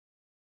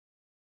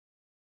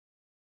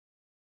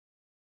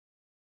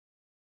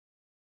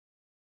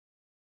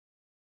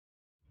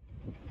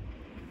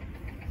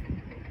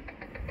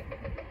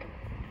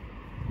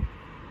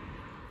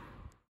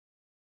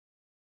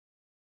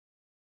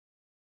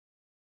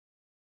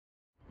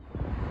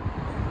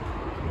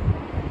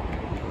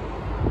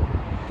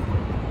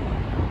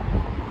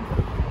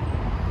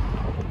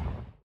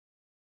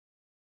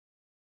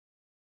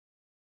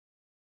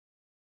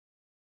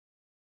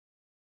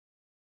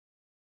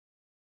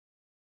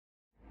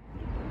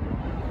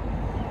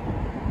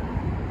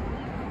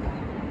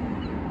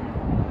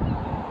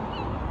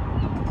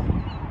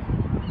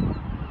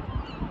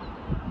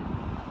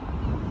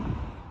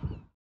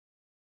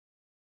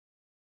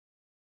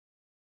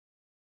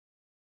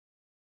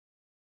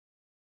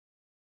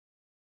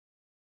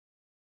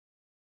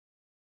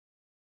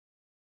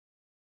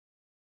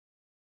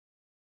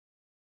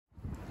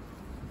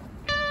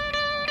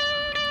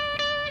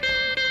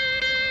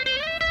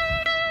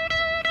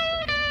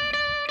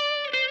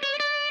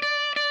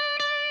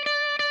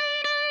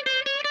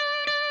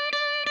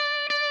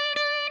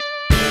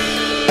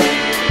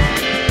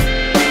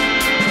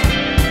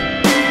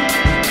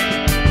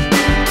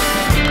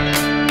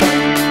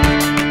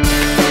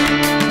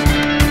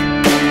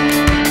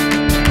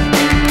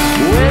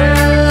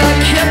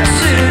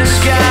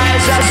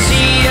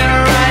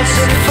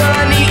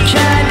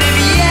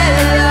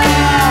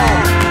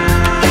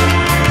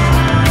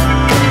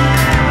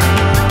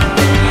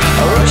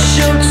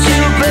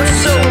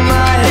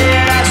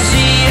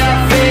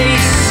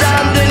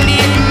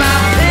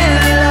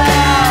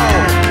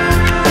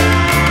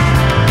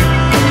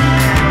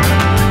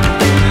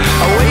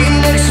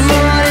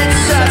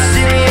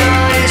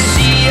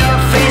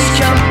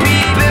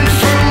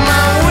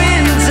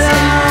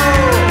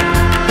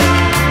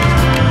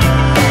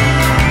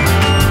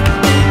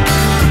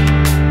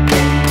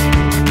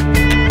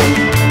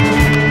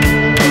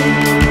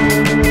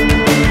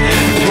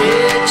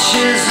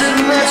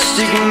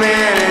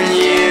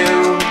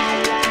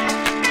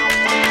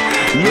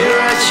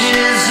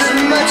Mirages of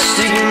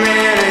matchstick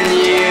man and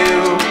you.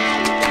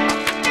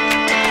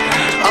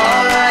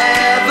 All I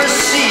ever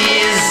see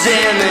is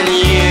them and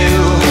you.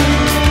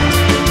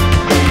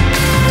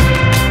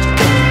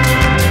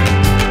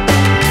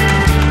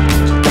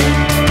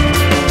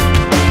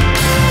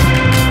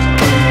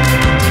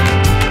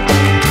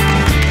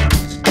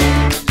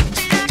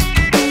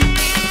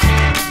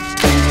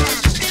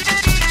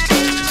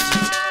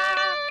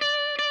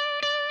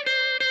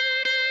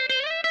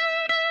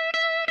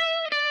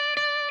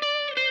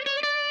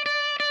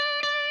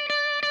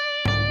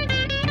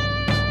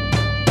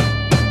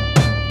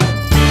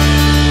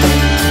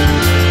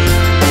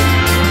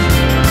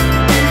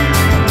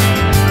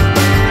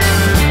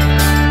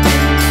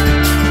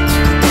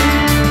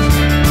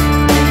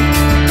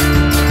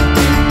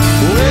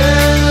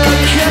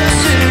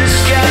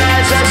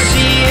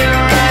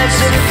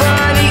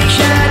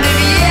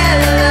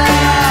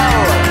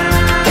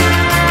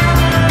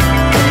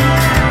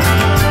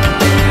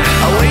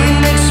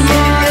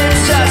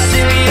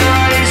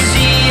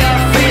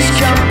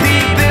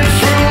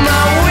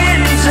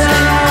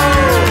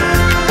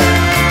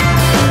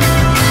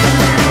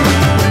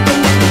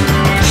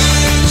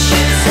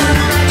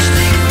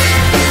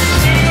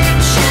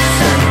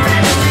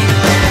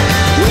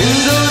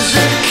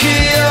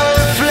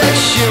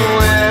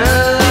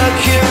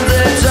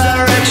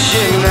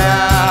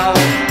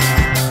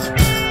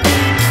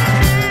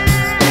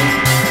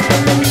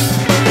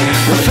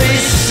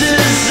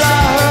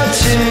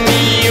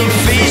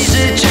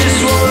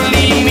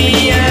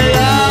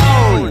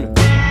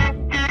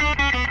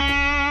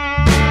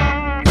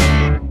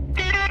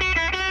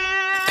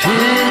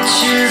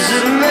 Pictures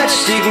of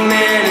matchstick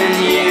man and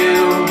you.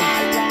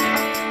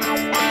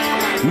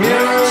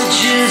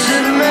 Mirages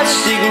of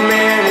matchstick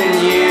man and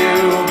you.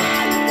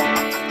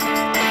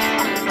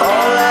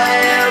 All I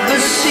ever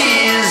see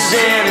is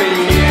them and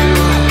you.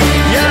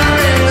 You're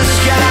in the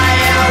sky,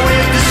 out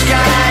with the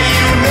sky.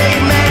 You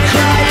make me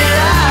cry a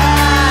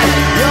lot.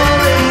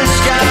 You're in the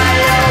sky,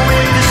 out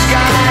with the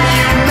sky.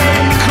 You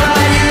make me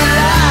cry a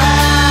lot.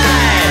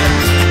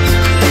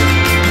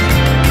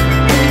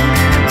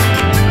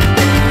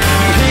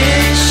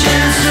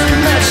 Pictures of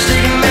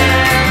matchstick man.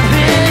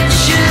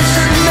 Pictures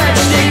of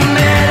matchstick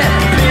man.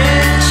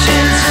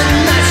 Pictures of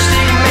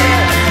matchstick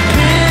man.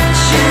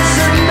 Pictures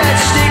of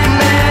matchstick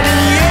man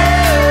and you.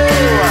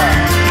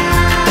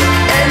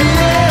 And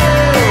you.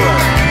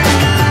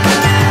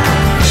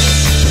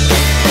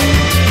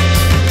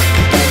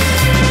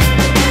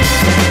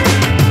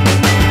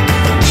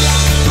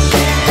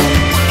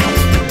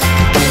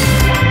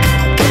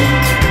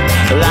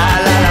 La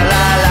la la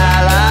la la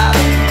la.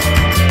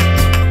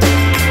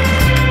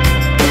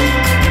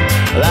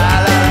 La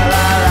la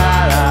la la la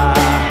la.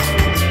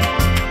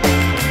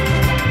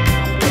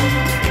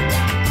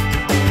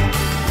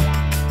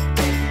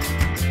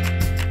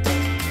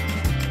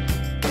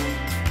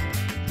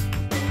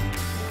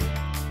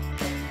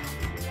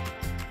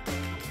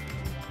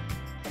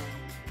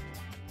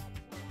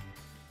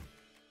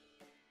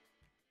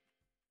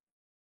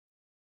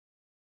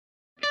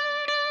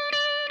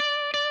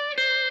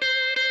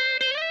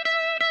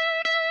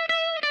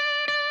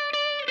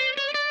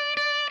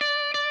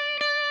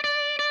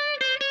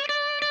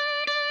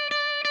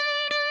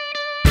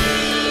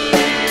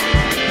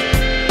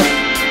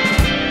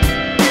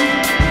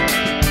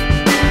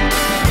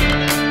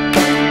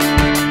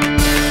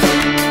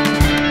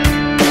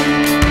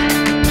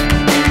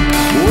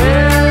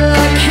 Well,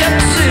 I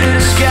kept to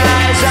the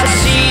skies. I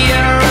see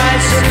your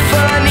eyes, a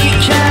funny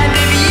kind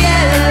of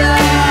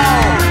yellow.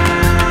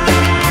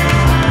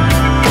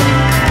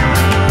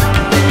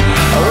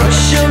 I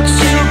rush up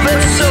to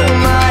bed, so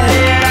my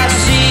head. I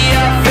see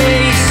your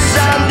face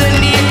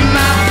underneath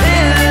my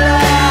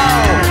pillow.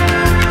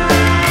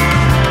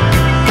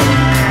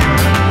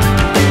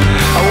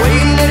 I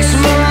wake next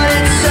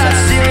morning,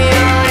 toss in the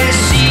eye,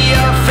 see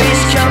your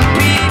face come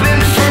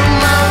peeping through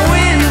my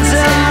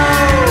window.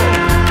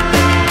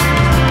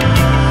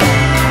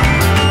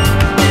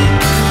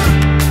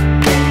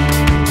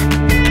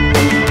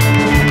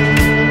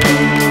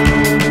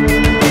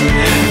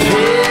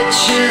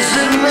 Pictures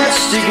of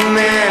matchstick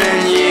man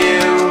and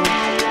you.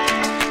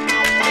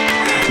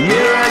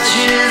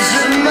 Mirages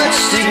of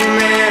matchstick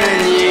man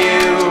and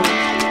you.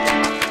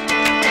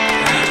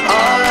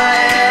 All I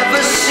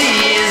ever see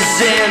is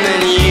them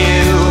and you.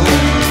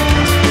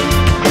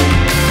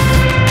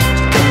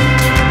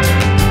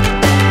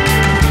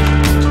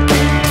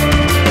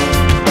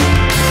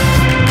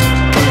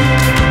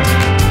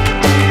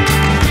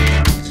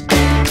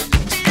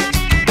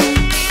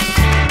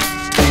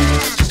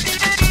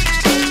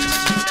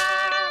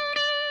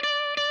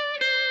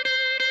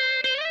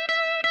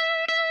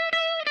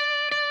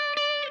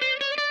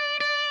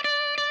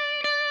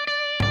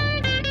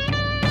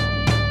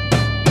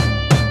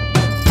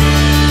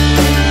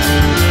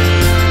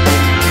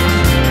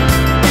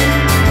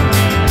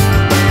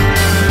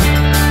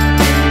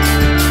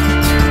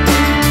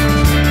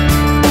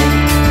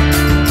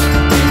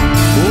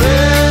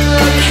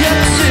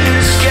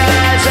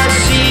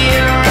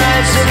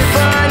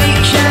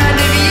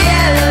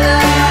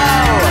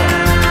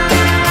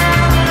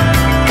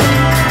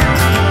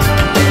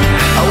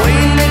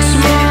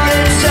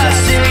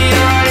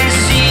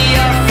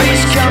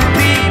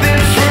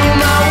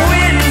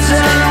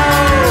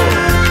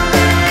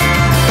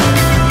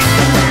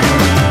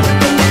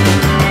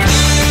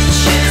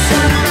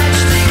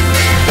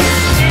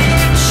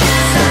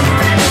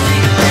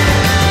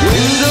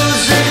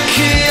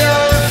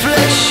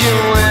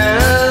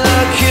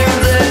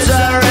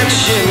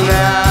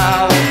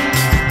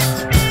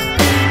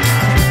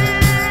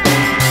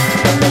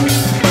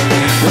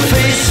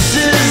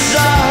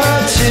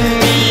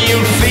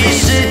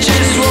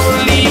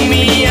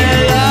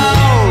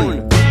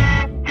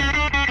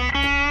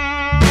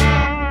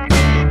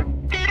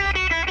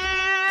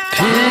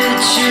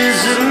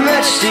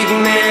 matchstick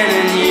man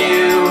and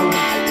you.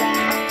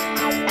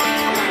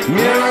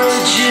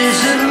 Mirages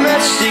of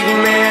matchstick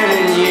man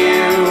and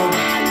you.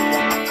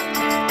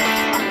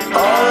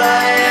 All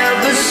I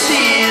ever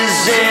see is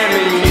them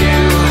and you.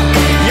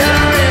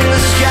 You're in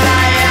the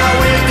sky, out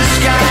with the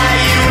sky.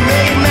 You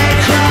make me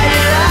cry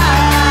a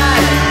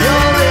lot.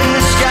 You're in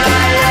the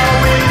sky, out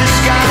with the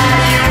sky.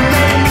 You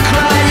make me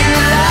cry a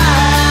lot.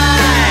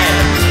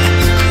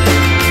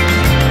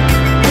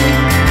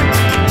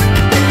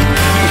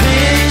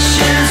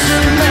 Pictures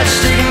of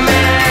matchstick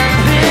man.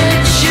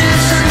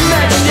 Pictures of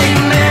matchstick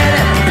man.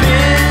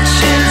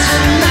 Pictures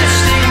of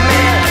matchstick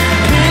man.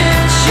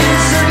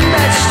 Pictures of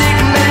matchstick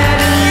man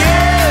and you.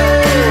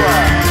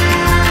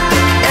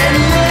 And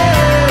you.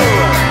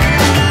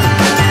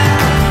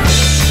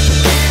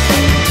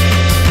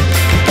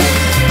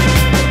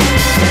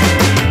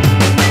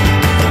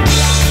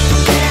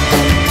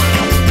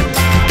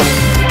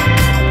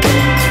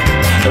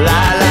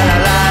 La la la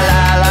la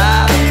la la.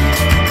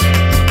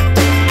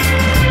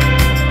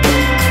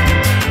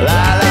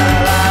 La la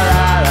la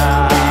la la.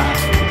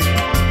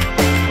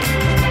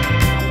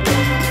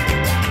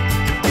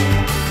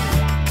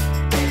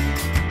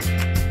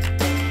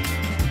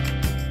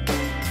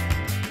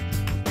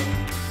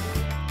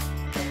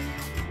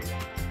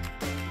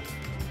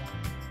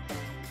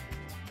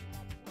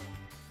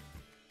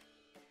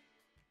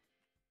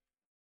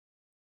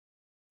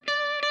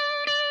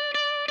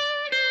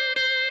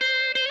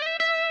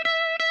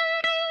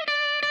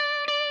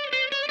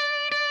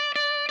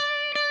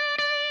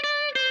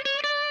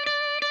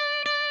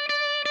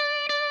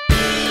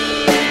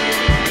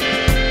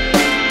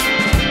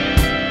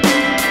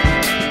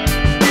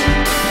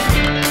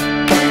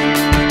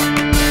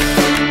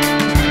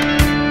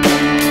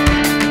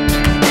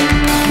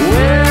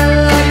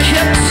 Well, look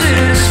up to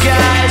the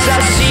skies. I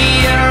see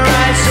your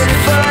eyes, a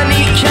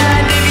funny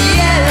kind of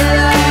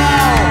yellow.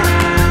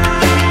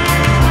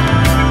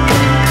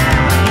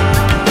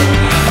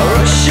 I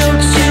rush up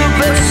to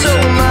bits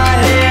on my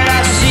head.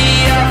 I see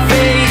your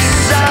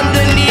face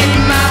underneath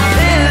my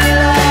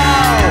pillow.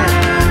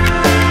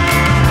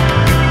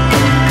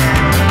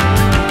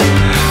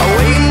 I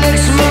wake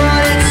next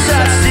morning,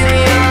 touch the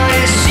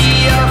eye, see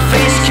your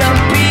face come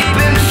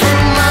peeping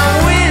through my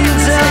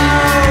window.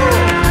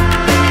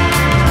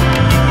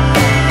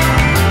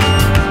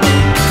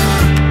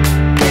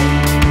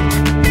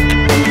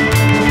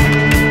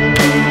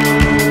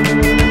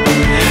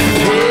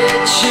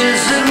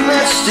 Pictures of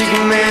matchstick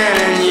man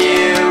and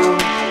you.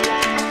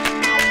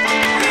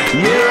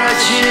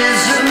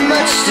 Mirages of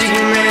matchstick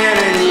man